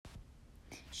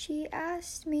She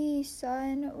asked me,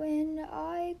 son, when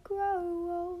I grow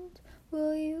old,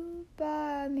 will you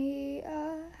buy me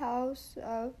a house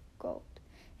of gold?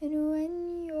 And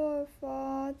when your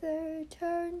father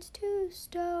turns to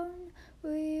stone,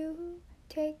 will you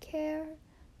take care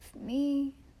of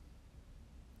me?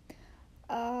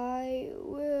 I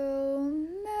will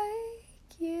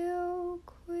make you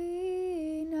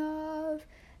queen of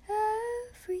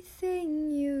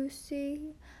everything you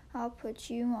see. I'll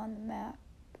put you on the map.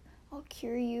 I'll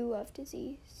cure you of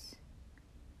disease.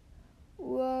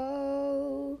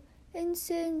 Whoa, and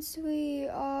since we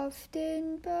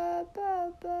often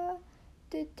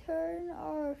did turn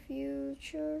our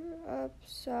future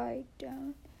upside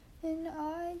down, and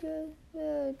I just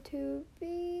want to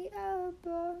be a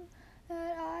bum,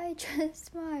 that I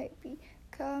just might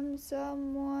become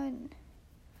someone.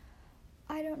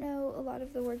 I don't know a lot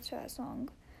of the words to that song,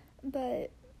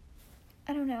 but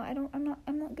I don't know.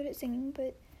 I'm not good at singing,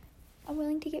 but I'm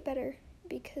willing to get better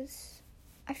because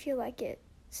I feel like it.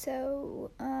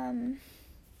 So,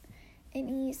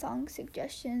 any song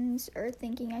suggestions or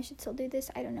thinking I should still do this?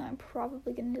 I don't know. I'm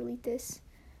probably gonna delete this,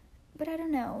 but I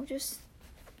don't know.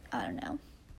 I don't know.